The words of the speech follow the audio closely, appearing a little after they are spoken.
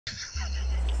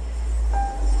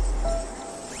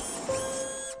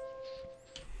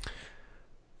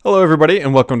Hello, everybody,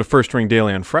 and welcome to First Ring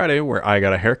Daily on Friday, where I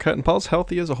got a haircut and Paul's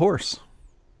healthy as a horse.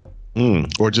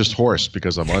 Or just horse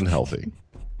because I'm unhealthy.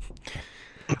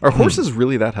 Are horses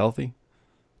really that healthy?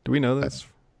 Do we know this?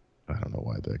 I don't know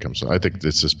why that comes. I think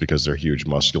it's just because they're huge,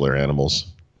 muscular animals.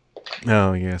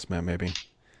 Oh, yes, man, maybe.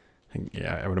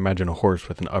 Yeah, I would imagine a horse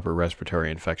with an upper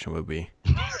respiratory infection would be.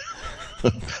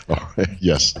 Oh,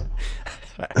 yes.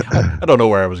 I don't know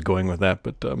where I was going with that,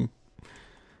 but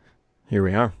here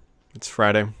we are. It's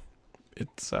Friday.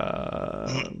 It's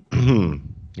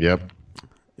Yep.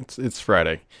 It's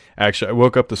Friday. Actually, I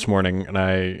woke up this morning and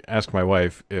I asked my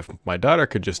wife if my daughter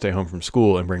could just stay home from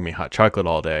school and bring me hot chocolate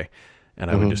all day,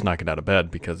 and I would just not get out of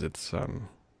bed because it's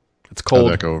cold.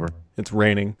 How'd that go over? It's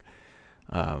raining.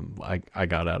 I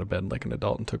got out of bed like an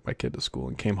adult and took my kid to school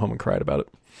and came home and cried about it.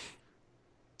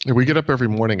 Yeah, we get up every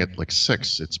morning at like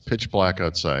 6. It's pitch black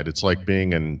outside. It's like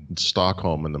being in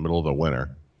Stockholm in the middle of the winter.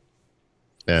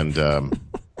 And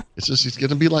it's going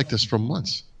to be like this for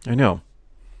months. I know.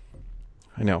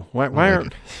 Why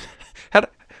aren't...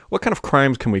 What kind of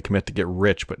crimes can we commit to get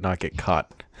rich but not get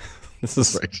caught? This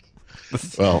is... Right.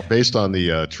 Well, based on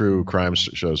the true crime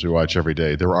shows we watch every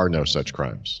day, there are no such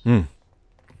crimes. I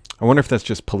wonder if that's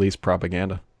just police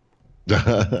propaganda.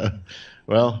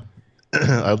 Well,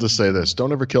 I'll just say this.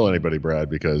 Don't ever kill anybody, Brad,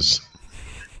 because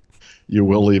you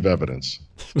will leave evidence.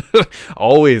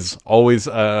 always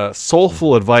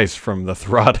soulful advice from the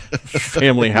Throd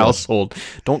family household.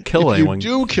 Don't kill anyone. If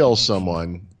you do kill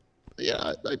someone,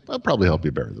 yeah, I'll probably help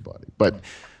you bury the body. But,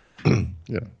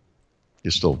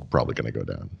 you're still probably going to go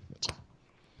down.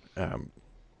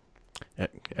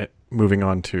 Moving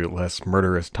on to less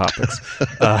murderous topics.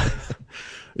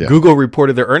 Yeah. Google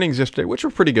reported their earnings yesterday, which were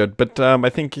pretty good. But I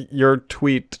think your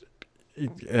tweet,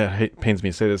 it pains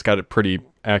me to say this, got it pretty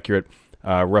accurate.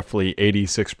 Roughly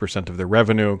 86% of their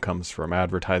revenue comes from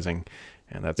advertising,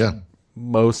 and that's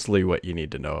mostly what you need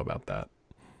to know about that.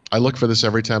 I look for this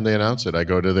every time they announce it. I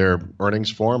go to their earnings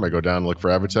form. I go down and look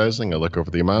for advertising. I look over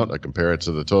the amount. I compare it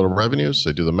to the total revenues.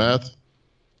 I do the math.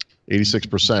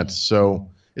 86%. So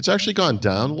it's actually gone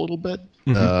down a little bit.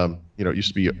 It used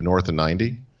to be north of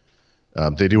 90.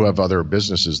 They do have other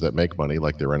businesses that make money,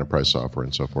 like their enterprise software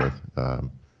and so forth.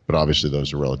 But obviously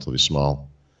those are relatively small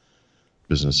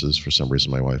businesses. For some reason,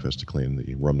 my wife has to clean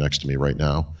the room next to me right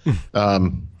now.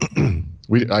 I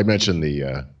mentioned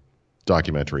the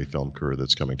documentary film crew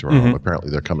that's coming to our home. Apparently,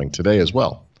 they're coming today as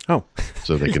well. Oh,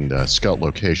 so they can scout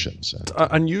locations. And,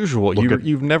 unusual.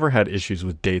 You've never had issues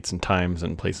with dates and times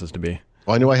and places to be.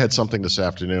 Well, I knew I had something this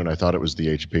afternoon. I thought it was the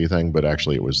HP thing, but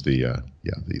actually it was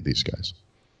these guys.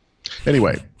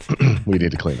 Anyway, we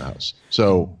need to clean the house.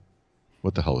 So.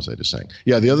 What the hell was I just saying?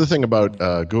 Yeah, the other thing about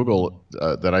Google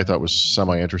that I thought was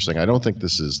semi-interesting, I don't think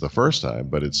this is the first time,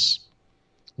 but it's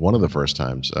one of the first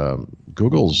times.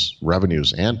 Google's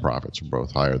revenues and profits were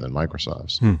both higher than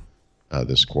Microsoft's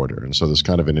this quarter. And so there's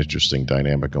kind of an interesting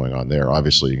dynamic going on there.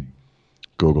 Obviously,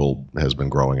 Google has been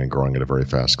growing and growing at a very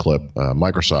fast clip.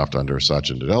 Microsoft under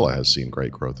Satya Nadella has seen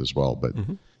great growth as well, but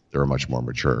they're a much more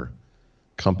mature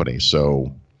company.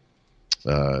 So...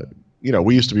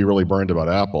 we used to be really burned about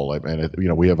Apple,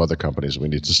 and we have other companies we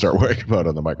need to start worrying about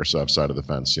on the Microsoft side of the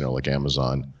fence, like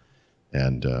Amazon,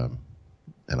 and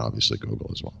obviously Google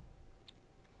as well.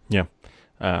 Yeah,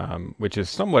 which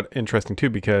is somewhat interesting too,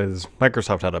 because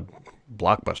Microsoft had a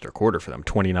blockbuster quarter for them,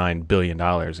 $29 billion,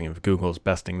 and if Google's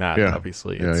besting that,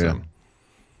 obviously, it's.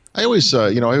 I always,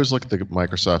 I always look at the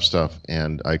Microsoft stuff,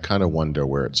 and I kind of wonder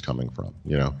where it's coming from,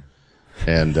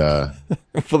 And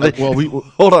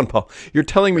hold on, Paul. You're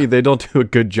telling me they don't do a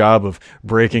good job of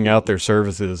breaking out their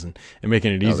services and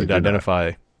making it easy to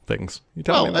identify things. You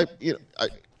telling me that?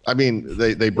 I mean,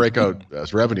 they break out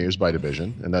revenues by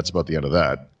division, and that's about the end of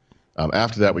that.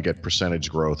 After that, we get percentage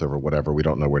growth over whatever. We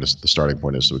don't know where the starting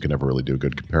point is, so we can never really do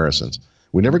good comparisons.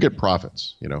 We never get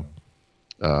profits. You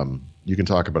can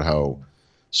talk about how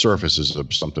Surface is a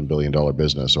something billion-dollar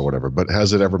business or whatever, but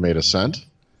has it ever made a cent?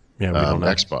 Yeah, we don't know.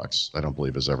 Xbox, I don't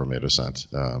believe, has ever made a cent.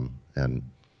 And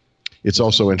it's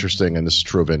also interesting, and this is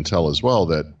true of Intel as well,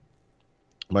 that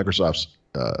Microsoft's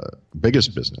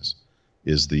biggest business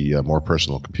is the more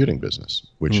personal computing business,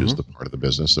 which is the part of the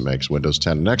business that makes Windows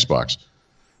 10 and Xbox.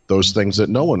 Those things that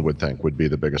no one would think would be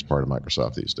the biggest part of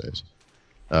Microsoft these days.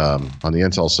 On the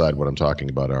Intel side, what I'm talking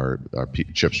about are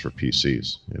chips for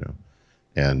PCs,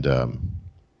 and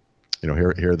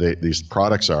here these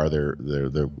products are they're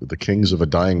the kings of a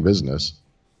dying business,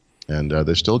 and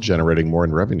they're still generating more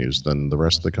in revenues than the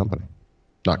rest of the company,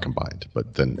 not combined,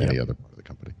 but than any other part of the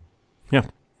company. Yeah,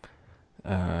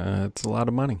 it's a lot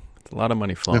of money. It's a lot of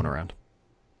money flowing around.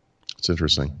 It's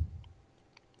interesting.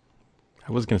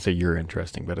 I was going to say you're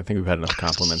interesting, but I think we've had enough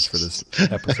compliments for this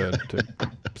episode to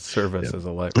serve us as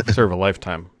serve a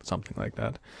lifetime, something like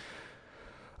that.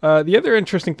 The other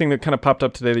interesting thing that kind of popped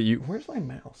up today where's my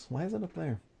mouse? Why is it up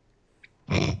there?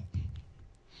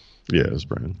 Yes,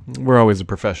 Brian. We're always a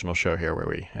professional show here where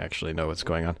we actually know what's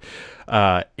going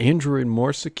on. Android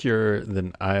more secure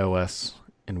than iOS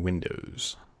and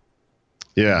Windows.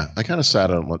 Yeah, I kind of sat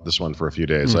on this one for a few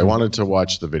days. I wanted to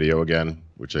watch the video again,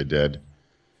 which I did.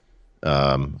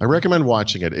 I recommend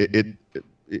watching it.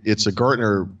 It's a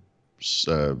Gartner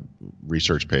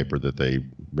research paper that they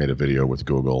made a video with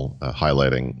Google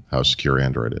highlighting how secure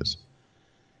Android is.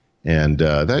 And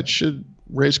that should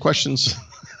raise questions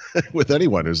with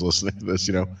anyone who's listening to this.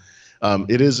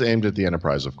 It is aimed at the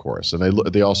enterprise, of course, and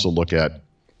they also look at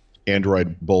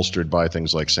Android bolstered by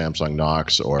things like Samsung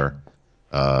Knox or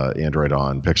Android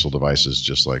on Pixel devices,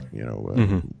 just like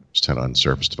 10 on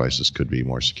Surface devices could be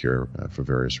more secure for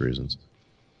various reasons.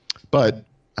 But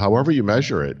however you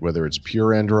measure it, whether it's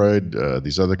pure Android,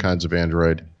 these other kinds of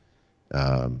Android,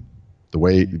 the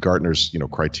way Gartner's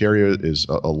criteria is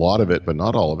a lot of it, but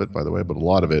not all of it, by the way, but a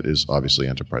lot of it is obviously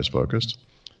enterprise focused.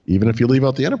 Even if you leave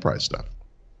out the enterprise stuff,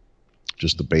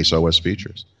 just the base OS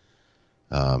features,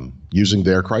 using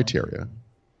their criteria.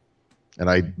 And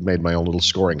I made my own little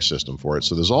scoring system for it.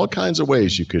 So there's all kinds of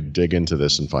ways you could dig into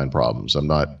this and find problems. I'm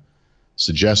not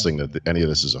suggesting that any of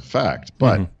this is a fact,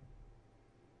 but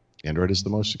Android is the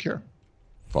most secure,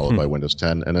 followed by Windows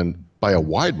 10, and then by a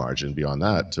wide margin beyond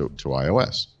that to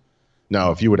iOS. Now,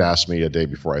 if you would ask me a day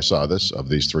before I saw this, of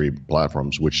these three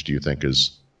platforms, which do you think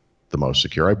is the most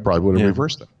secure, I probably would have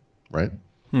reversed that, right?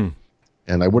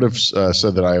 And I would have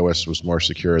said that iOS was more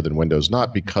secure than Windows,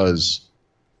 not because,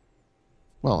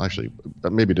 well, actually,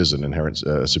 maybe it is an inherent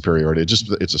superiority.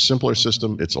 It's a simpler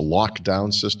system. It's a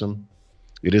lockdown system.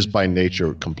 It is by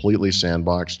nature completely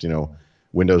sandboxed.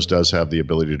 Windows does have the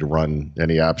ability to run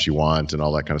any apps you want and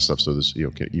all that kind of stuff. So this, you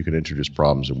can introduce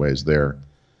problems in ways there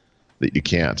that you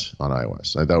can't on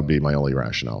iOS. That would be my only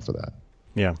rationale for that.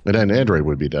 Yeah. And then Android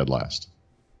would be dead last,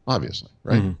 obviously,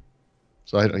 right?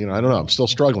 So I don't know. I'm still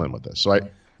struggling with this. So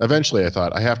eventually I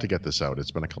thought I have to get this out. It's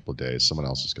been a couple of days. Someone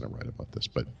else is going to write about this,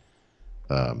 but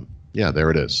yeah, there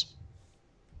it is.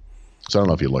 So I don't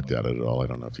know if you looked at it at all. I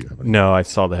don't know if you have. No, I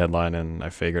saw the headline and I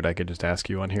figured I could just ask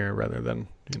you on here rather than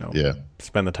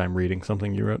spend the time reading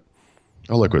something you wrote.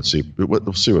 I'll look we'll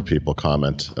see what people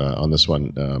comment on this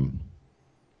one.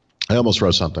 I almost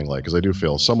wrote something like, because I do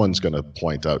feel someone's going to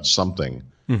point out something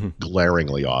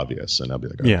glaringly obvious, and I'll be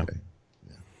like, okay.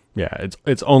 Yeah,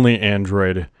 it's only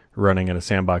Android running in a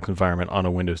sandbox environment on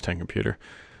a Windows 10 computer.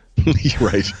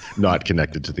 Right, not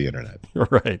connected to the internet.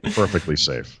 Right. Perfectly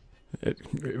safe.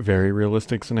 Very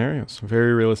realistic scenarios.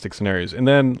 Very realistic scenarios. And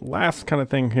then last kind of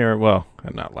thing here, well,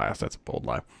 not last, that's a bold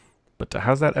lie. But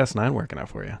how's that S9 working out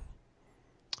for you?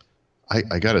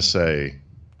 I got to say,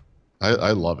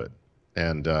 I love it.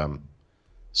 And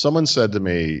someone said to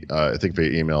me, I think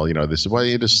via email, they said, why don't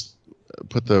you just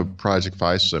put the Project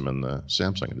Fi Sim in the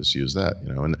Samsung and just use that,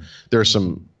 and there are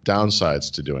some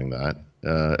downsides to doing that.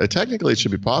 Technically, it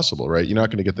should be possible, right? You're not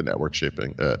going to get the network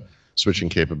switching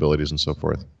capabilities and so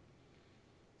forth.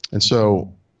 And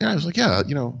so, I was like, I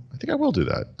think I will do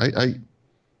that.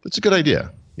 It's a good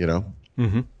idea,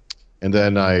 And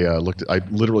then I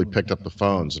literally picked up the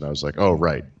phones and I was like, oh,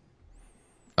 right.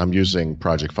 I'm using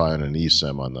Project Fi on an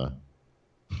eSIM on the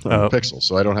Pixel,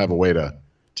 so I don't have a way to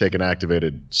take an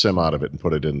activated SIM out of it and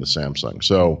put it in the Samsung.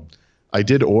 So I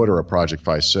did order a Project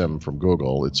Fi SIM from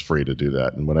Google. It's free to do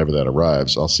that, and whenever that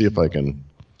arrives, I'll see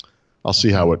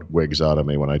how it wigs out of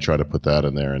me when I try to put that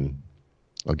in there, and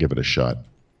I'll give it a shot.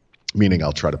 Meaning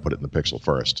I'll try to put it in the Pixel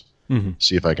first,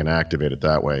 see if I can activate it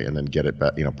that way, and then get it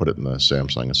back, put it in the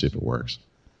Samsung and see if it works.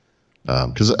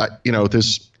 Because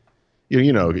this, you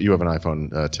have an iPhone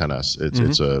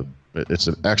XS. It's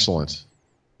an excellent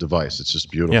device. It's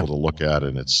just beautiful to look at,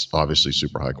 and it's obviously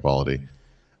super high quality.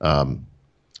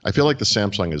 I feel like the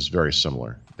Samsung is very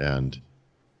similar, and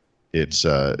it's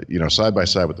side by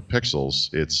side with the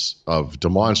Pixels, it's of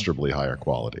demonstrably higher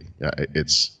quality.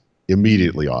 It's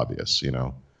immediately obvious,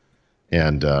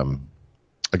 And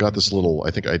I got this little,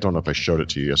 I don't know if I showed it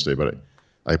to you yesterday, but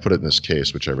I put it in this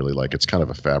case, which I really like. It's kind of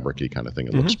a fabric-y kind of thing.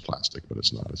 It looks plastic, but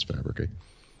it's not. It's fabric-y.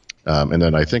 And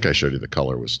then I think I showed you the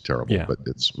color was terrible, but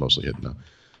it's mostly hidden now.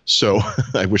 So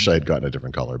I wish I had gotten a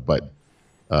different color, but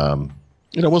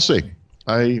we'll see.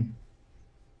 I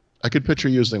could picture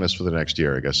using this for the next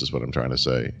year, I guess is what I'm trying to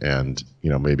say, and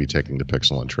maybe taking the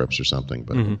Pixel on trips or something.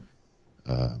 But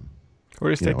or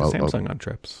just take the Samsung on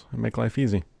trips and make life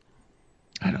easy.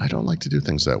 I don't like to do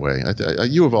things that way.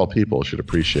 You of all people should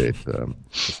appreciate the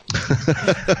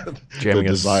Jamming a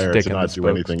desire stick to in not the do spokes.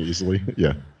 anything easily.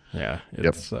 Yeah. Yeah. Yep.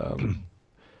 It's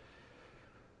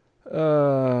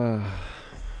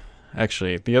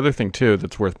actually, the other thing too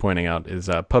that's worth pointing out is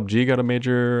PUBG got a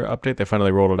major update. They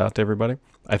finally rolled it out to everybody.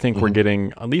 I think we're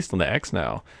getting, at least on the X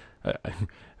now,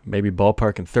 maybe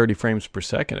ballparking 30 frames per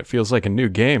second. It feels like a new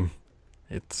game.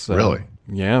 It's Really?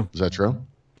 Yeah. Is that true?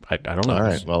 I don't know. All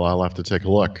right. Well, I'll have to take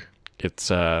a look. It's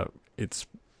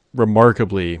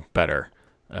remarkably better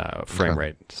frame Okay.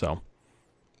 rate. So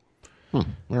All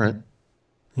right.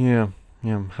 yeah.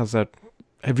 How's that?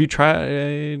 Have you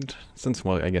tried since,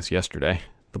 well, I guess yesterday,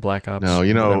 the Black Ops? No,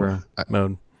 whatever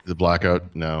mode. The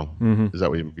blackout. No. Is that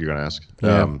what you're going to ask?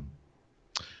 Yeah.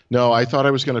 No, I thought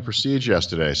I was going to Prestige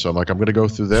yesterday, so I'm like, I'm going to go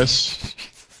through this.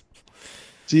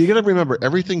 So you got to remember,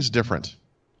 everything's different,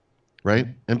 right?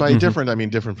 And by different, I mean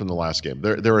different from the last game.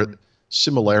 There are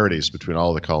similarities between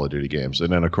all the Call of Duty games,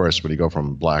 and then of course, when you go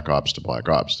from Black Ops to Black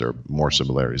Ops, there are more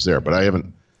similarities there. But I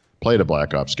haven't played a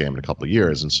Black Ops game in a couple of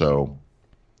years, and so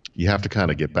you have to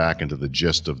kind of get back into the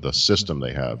gist of the system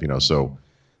they have. So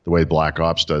the way Black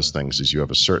Ops does things is you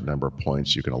have a certain number of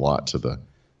points you can allot to the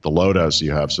loadouts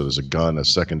you have. So there's a gun, a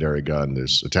secondary gun,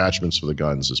 there's attachments for the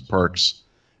guns, there's perks,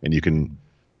 and you can,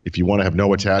 if you want to have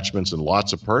no attachments and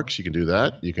lots of perks, you can do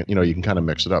that. You can kind of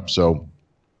mix it up. So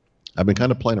I've been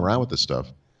kind of playing around with this stuff,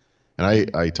 and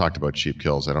I talked about cheap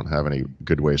kills. I don't have any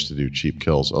good ways to do cheap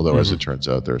kills, although as it turns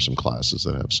out, there are some classes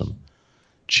that have some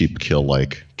cheap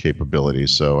kill-like capabilities.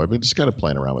 So I've been just kind of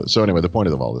playing around with it. So anyway, the point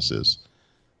of all this is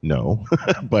no,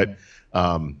 but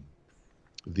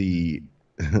the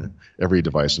every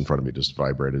device in front of me just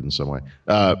vibrated in some way.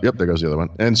 Yep, there goes the other one.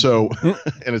 And so,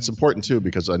 and it's important too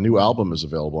because a new album is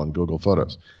available on Google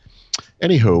Photos.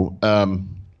 Anywho,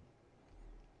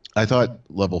 I thought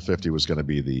level 50 was going to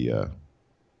be the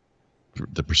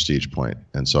prestige point,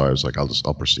 and so I was like,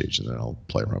 I'll prestige and then I'll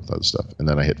play around with other stuff. And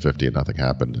then I hit 50 and nothing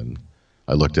happened, and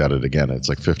I looked at it again and it's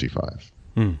like 55.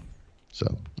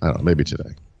 So I don't know, maybe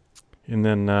today. And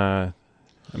then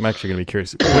I'm actually going to be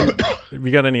curious. Have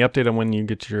you got any update on when you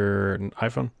get your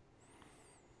iPhone?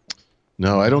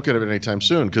 No, I don't get it anytime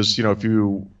soon because, if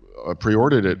you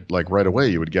pre-ordered it like right away,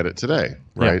 you would get it today,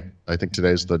 right? Yeah. I think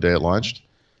today's the day it launched.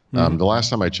 The last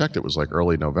time I checked, it was like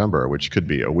early November, which could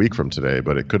be a week from today,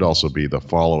 but it could also be the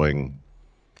following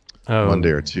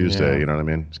Monday or Tuesday. Yeah. You know what I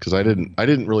mean? Because I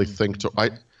didn't really think to.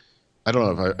 I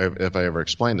don't know if I ever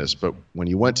explained this, but when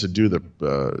you went to do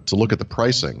to look at the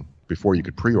pricing before you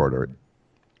could pre-order it,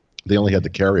 they only had the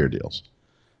carrier deals.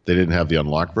 They didn't have the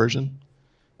unlocked version,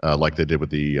 like they did with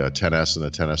the 10S and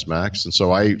the 10S Max. And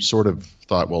so I sort of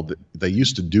thought, well, they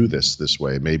used to do this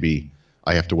way. Maybe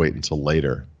I have to wait until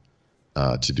later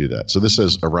to do that. So this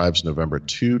says arrives November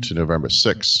 2 to November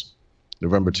 6.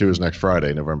 November 2 is next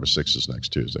Friday. November 6 is next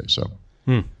Tuesday. So,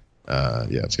 yeah,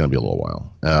 it's going to be a little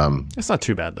while. It's not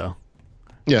too bad, though.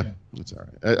 Yeah, it's all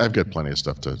right. I've got plenty of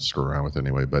stuff to screw around with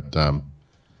anyway. But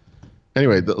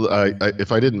anyway,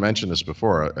 if I didn't mention this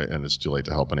before, and it's too late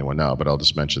to help anyone now, but I'll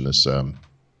just mention this.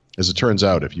 As it turns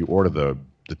out, if you order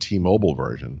the T-Mobile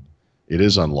version, it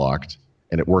is unlocked,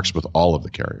 and it works with all of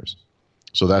the carriers.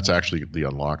 So that's actually the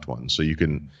unlocked one. So you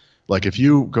can, like, if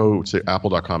you go to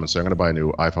apple.com and say, I'm going to buy a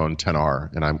new iPhone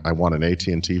XR, and I want an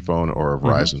AT&T phone or a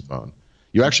Verizon phone,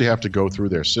 you actually have to go through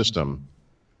their system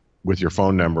with your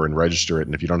phone number and register it.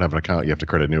 And if you don't have an account, you have to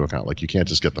create a new account. Like, you can't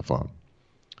just get the phone.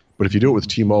 But if you do it with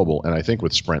T-Mobile, and I think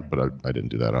with Sprint, but I didn't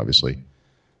do that, obviously,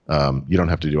 you don't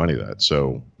have to do any of that.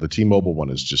 So the T-Mobile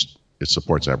one is just, it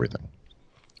supports everything.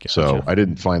 Gotcha. So I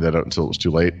didn't find that out until it was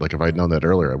too late. Like, if I'd known that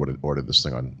earlier, I would have ordered this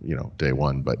thing on, day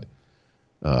one, but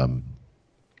I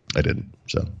didn't.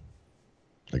 So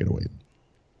I got to wait.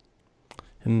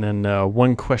 And then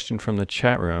one question from the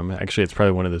chat room. Actually, it's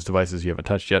probably one of those devices you haven't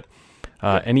touched yet.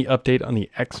 Any update on the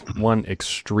X1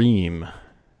 Extreme?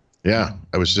 Yeah,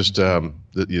 I was just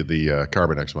the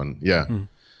Carbon X1. Yeah.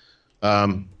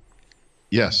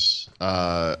 Yes.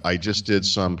 I just did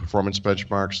some performance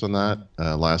benchmarks on that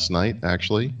last night,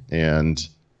 actually. And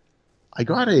I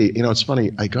got it's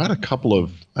funny. I got a couple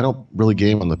of, I don't really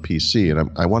game on the PC, and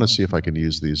I want to see if I can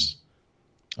use these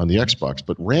on the Xbox.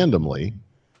 But randomly,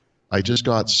 I just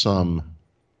got some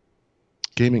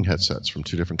gaming headsets from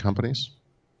two different companies.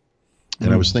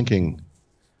 And I was thinking,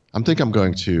 I'm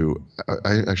going to,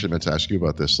 I actually meant to ask you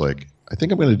about this. Like, I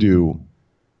think I'm going to do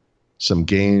some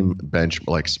game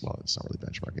well, it's not really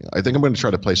benchmarking. I think I'm going to try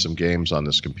to play some games on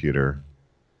this computer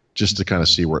just to kind of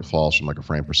see where it falls from like a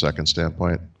frame per second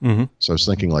standpoint. So I was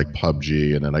thinking like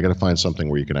PUBG, and then I got to find something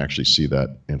where you can actually see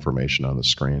that information on the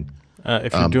screen.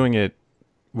 If you're doing it,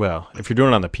 well, if you're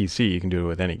doing it on the PC, you can do it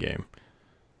with any game.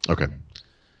 Okay.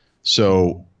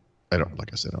 So I don't,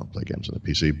 like I said, I don't play games on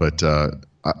the PC, but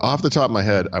off the top of my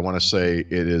head, I want to say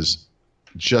it is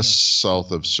just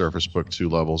south of Surface Book 2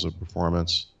 levels of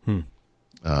performance.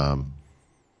 Um,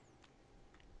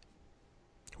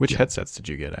 Which headsets did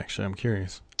you get, actually? I'm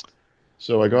curious.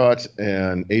 So I got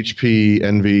an HP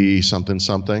Envy something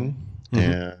something,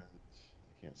 and I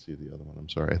can't see the other one. I'm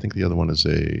sorry. I think the other one is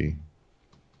a.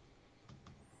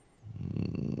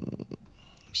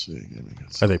 Let's see.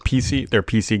 Are they PC? They're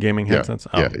PC gaming headsets?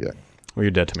 Yeah, Oh. yeah. Well,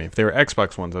 you're dead to me. If they were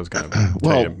Xbox ones, I was going to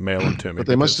tell you to mail them to me. But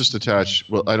they must just attach.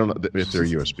 Well, I don't know if they're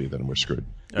USB. Then we're screwed.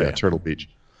 Oh, yeah. Turtle Beach.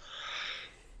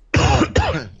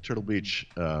 Turtle Beach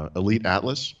Elite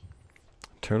Atlas.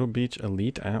 Turtle Beach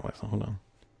Elite Atlas. Hold on.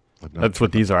 That's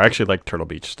what these are. I actually like Turtle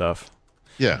Beach stuff.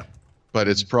 Yeah, but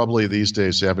it's probably these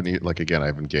days. I haven't I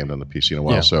haven't gamed on the PC in a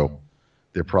while, so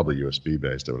they're probably USB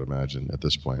based. I would imagine at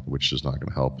this point, which is not going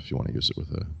to help if you want to use it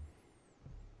with an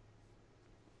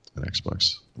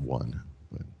Xbox One.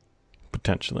 But.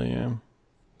 Potentially, yeah.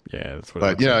 Yeah, that's what.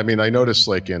 But yeah, I mean, I noticed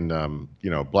like in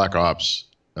Black Ops,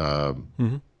 well,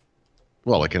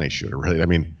 like any shooter, really. I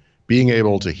mean, being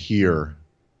able to hear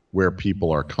where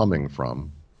people are coming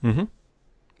from.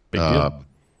 Big deal.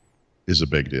 Is a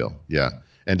big deal, yeah.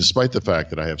 And despite the fact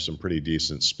that I have some pretty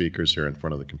decent speakers here in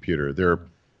front of the computer,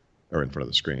 or in front of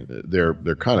the screen, they're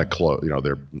kind of close.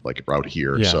 They're like out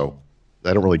here, so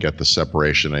I don't really get the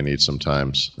separation I need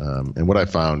sometimes. And what I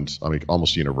found, I mean,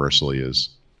 almost universally, is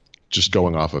just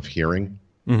going off of hearing.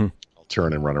 I'll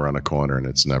turn and run around a corner, and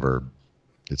it's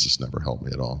just never helped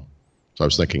me at all. So I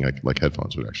was thinking like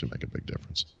headphones would actually make a big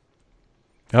difference.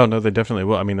 Oh, no, they definitely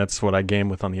will. I mean, that's what I game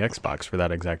with on the Xbox for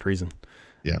that exact reason.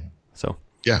 Yeah. So.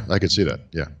 Yeah, I could see that.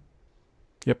 Yeah.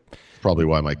 Yep. Probably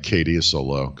why my KD is so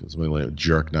low, because I'm a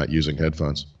jerk not using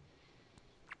headphones.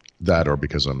 That or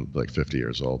because I'm like 50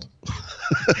 years old.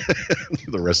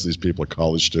 The rest of these people are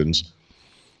college students.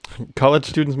 College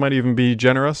students might even be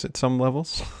generous at some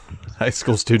levels. High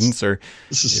school students are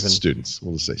students.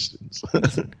 We'll just say students.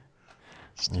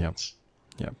 Students.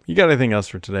 Yep. You got anything else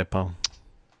for today, Paul?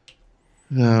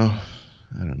 No,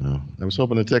 I don't know. I was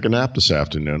hoping to take a nap this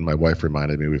afternoon. My wife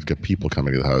reminded me we've got people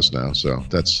coming to the house now, so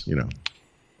that's,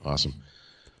 awesome.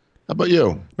 How about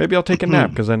you? Maybe I'll take a nap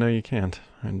because I know you can't.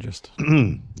 And just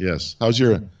yes. How's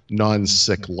your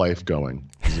non-sick life going?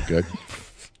 Is it good?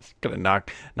 Gonna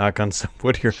knock on some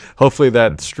wood here. Hopefully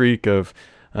that streak of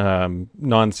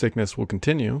non-sickness will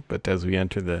continue. But as we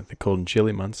enter the cold and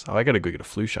chilly months, I got to go get a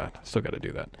flu shot. I still got to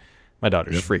do that. My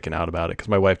daughter's freaking out about it because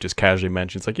my wife just casually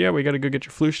mentions like, yeah, we got to go get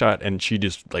your flu shot. And she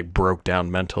just like broke down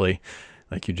mentally.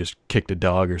 Like you just kicked a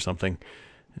dog or something.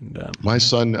 And, my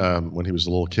son, when he was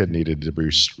a little kid, needed to be.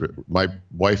 My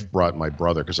wife brought my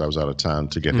brother because I was out of town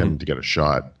to get him to get a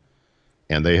shot,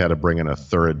 and they had to bring in a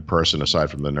third person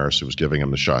aside from the nurse who was giving him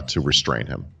the shot to restrain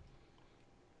him.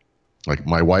 Like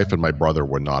my wife and my brother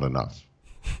were not enough.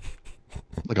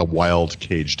 Like a wild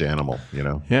caged animal,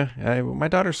 Yeah, my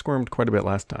daughter squirmed quite a bit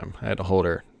last time. I had to hold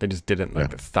her. They just did it in like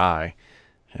the thigh,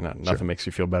 and nothing makes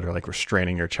you feel better like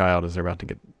restraining your child as they're about to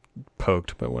get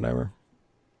poked, but whatever.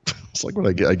 It's like when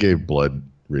I gave blood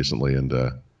recently, and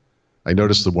I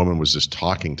noticed the woman was just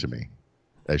talking to me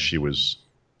as she was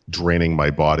draining my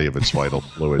body of its vital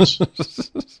fluids.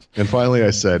 And finally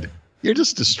I said, "You're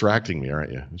just distracting me,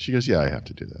 aren't you?" And she goes, "Yeah, I have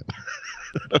to do that."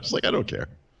 I was like, "I don't care."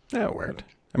 Yeah, weird.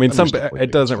 I mean,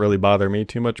 it doesn't really bother me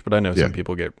too much, but I know some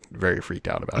people get very freaked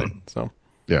out about it. So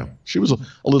yeah, she was a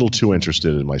little too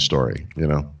interested in my story,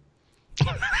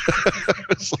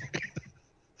 It's like,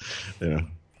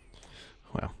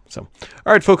 Wow. So,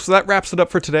 all right, folks. So that wraps it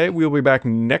up for today. We'll be back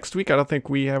next week. I don't think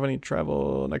we have any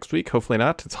travel next week. Hopefully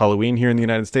not. It's Halloween here in the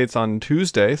United States on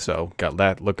Tuesday. So got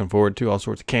that looking forward to. All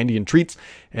sorts of candy and treats.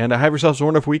 And have yourselves a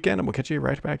wonderful weekend. And we'll catch you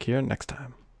right back here next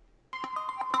time.